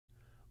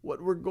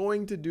what we're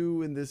going to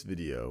do in this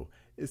video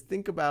is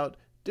think about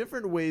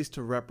different ways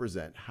to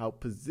represent how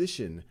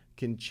position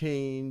can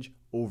change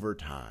over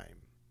time.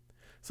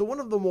 So one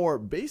of the more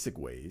basic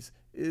ways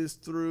is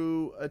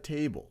through a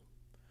table.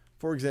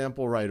 For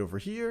example, right over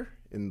here,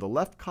 in the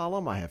left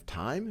column I have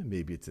time,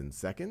 maybe it's in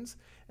seconds,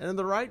 and in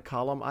the right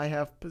column I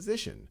have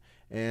position,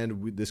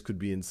 and this could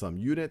be in some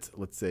units,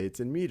 let's say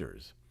it's in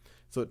meters.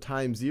 So at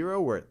time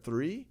 0 we're at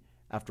 3,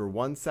 after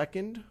 1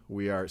 second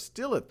we are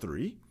still at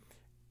 3,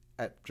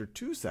 after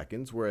 2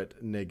 seconds we're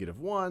at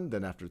 -1,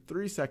 then after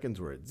 3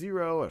 seconds we're at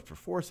 0, after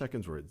 4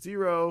 seconds we're at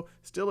 0,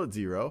 still at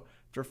 0,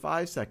 after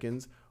 5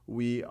 seconds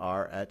we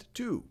are at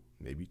 2,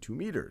 maybe 2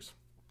 meters.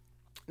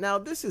 Now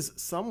this is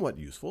somewhat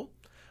useful,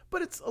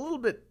 but it's a little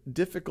bit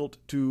difficult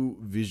to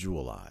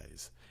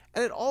visualize.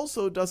 And it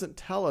also doesn't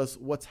tell us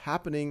what's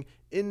happening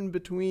in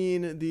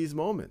between these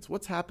moments.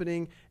 What's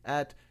happening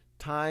at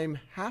time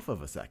half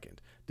of a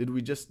second? Did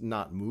we just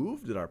not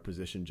move? Did our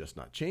position just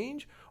not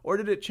change? Or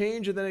did it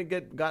change and then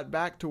it got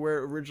back to where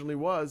it originally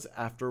was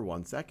after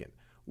 1 second?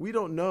 We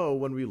don't know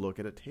when we look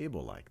at a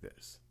table like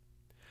this.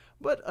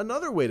 But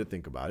another way to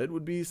think about it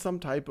would be some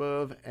type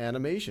of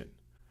animation.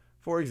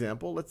 For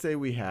example, let's say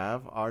we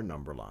have our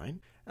number line,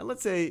 and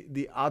let's say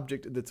the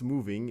object that's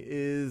moving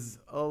is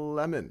a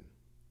lemon.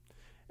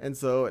 And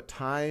so at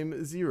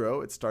time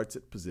 0, it starts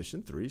at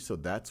position 3, so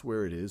that's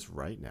where it is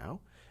right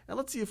now. And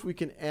let's see if we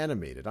can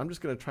animate it. I'm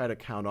just going to try to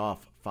count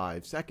off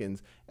 5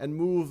 seconds and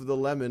move the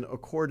lemon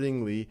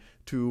accordingly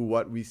to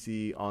what we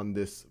see on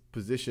this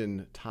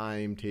position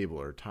time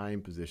table or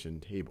time position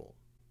table.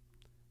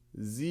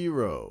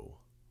 0,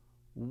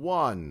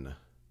 1,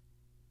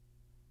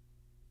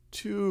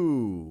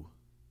 2,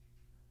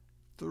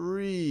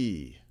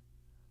 3,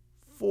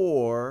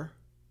 4,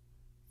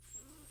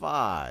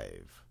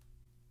 5.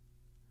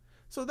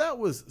 So that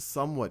was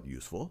somewhat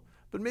useful,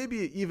 but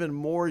maybe an even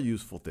more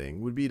useful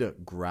thing would be to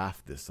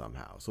graph this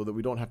somehow so that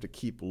we don't have to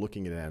keep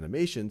looking at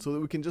animation, so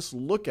that we can just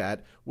look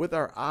at with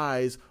our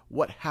eyes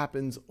what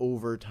happens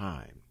over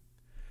time.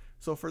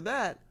 So for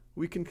that,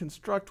 we can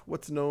construct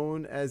what's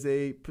known as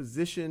a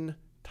position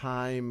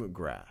time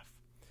graph.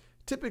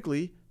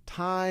 Typically,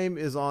 time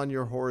is on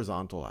your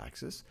horizontal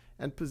axis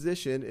and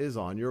position is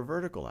on your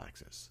vertical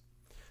axis.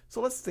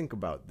 So let's think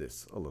about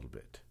this a little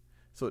bit.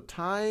 So at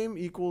time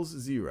equals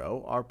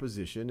 0, our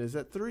position is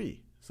at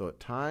 3. So at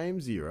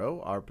time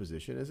 0, our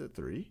position is at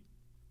 3.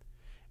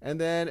 And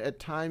then at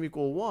time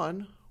equal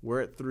 1,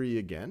 we're at 3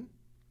 again.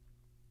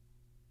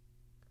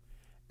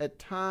 At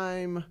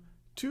time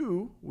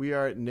 2, we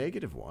are at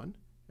 -1.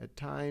 At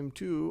time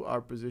 2,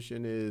 our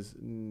position is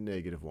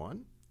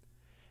 -1.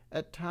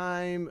 At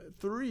time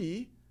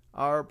 3,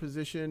 our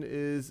position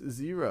is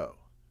 0.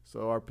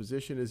 So our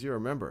position is 0.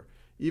 Remember,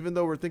 even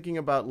though we're thinking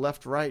about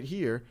left-right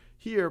here,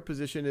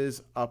 position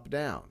is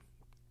up-down.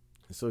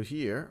 So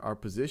here, our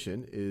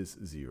position is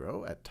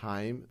 0 at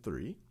time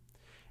 3.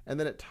 And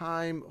then at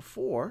time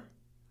 4,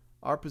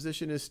 our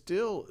position is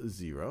still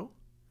 0.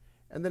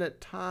 And then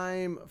at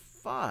time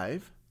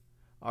 5,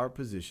 our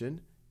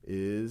position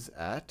is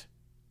at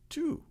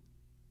 2.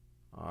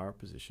 Our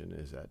position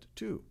is at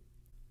 2.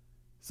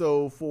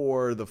 So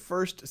for the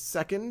first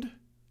second,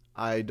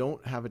 I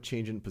don't have a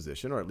change in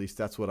position, or at least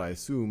that's what I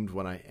assumed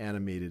when I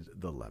animated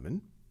the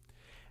lemon.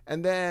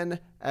 And then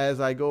as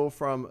I go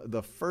from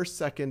the first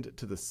second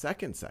to the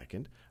second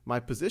second, my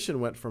position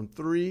went from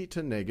 3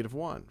 to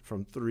 -1,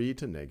 from 3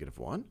 to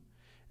 -1.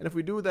 And if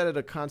we do that at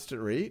a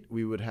constant rate,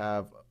 we would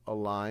have a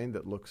line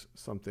that looks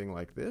something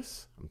like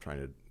this.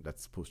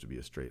 That's supposed to be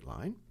a straight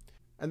line.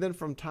 And then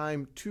from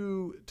time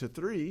 2 to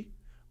 3,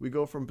 we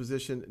go from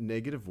position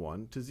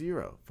 -1 to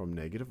 0, from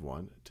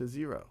 -1 to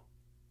 0.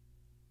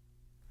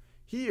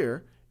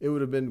 Here, it would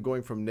have been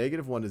going from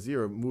 -1 to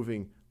 0,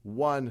 moving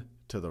 1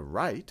 to the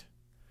right.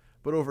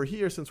 But over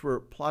here, since we're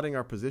plotting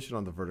our position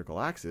on the vertical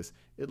axis,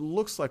 it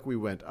looks like we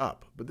went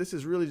up. But this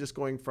is really just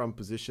going from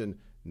position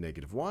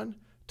 -1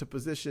 to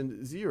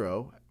position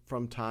 0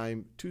 from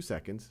time 2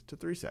 seconds to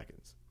 3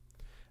 seconds.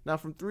 Now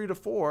from 3 to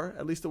 4,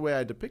 at least the way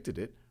I depicted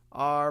it,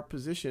 our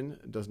position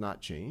does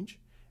not change.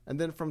 And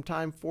then from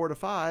time 4 to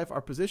 5,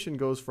 our position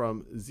goes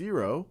from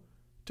 0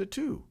 to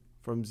 2,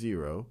 from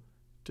 0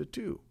 to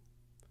 2.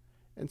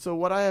 And so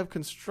what I have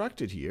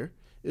constructed here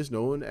is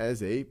known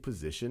as a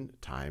position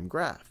time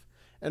graph.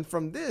 And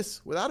from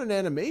this, without an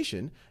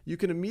animation, you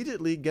can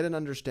immediately get an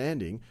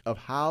understanding of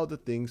how the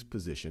thing's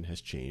position has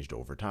changed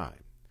over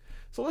time.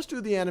 So let's do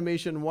the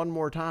animation one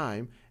more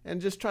time and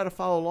just try to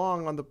follow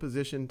along on the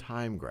position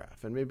time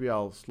graph. And maybe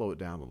I'll slow it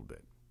down a little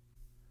bit.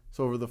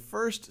 So over the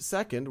first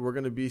second, we're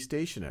going to be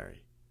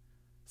stationary.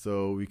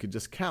 So we could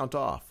just count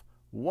off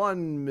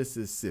 1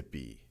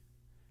 Mississippi.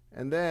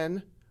 And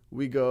then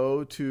we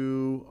go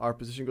to, our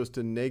position goes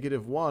to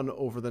 -1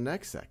 over the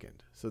next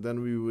second. So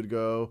then we would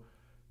go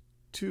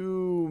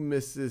 2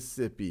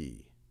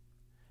 Mississippi.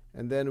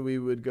 And then we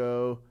would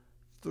go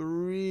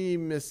 3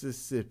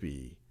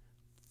 Mississippi,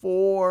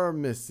 4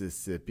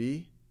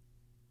 Mississippi,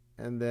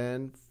 and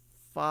then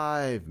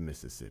 5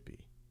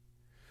 Mississippi.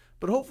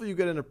 but hopefully you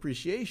get an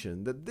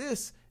appreciation that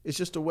this is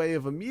just a way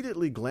of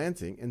immediately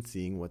glancing and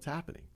seeing what's happening.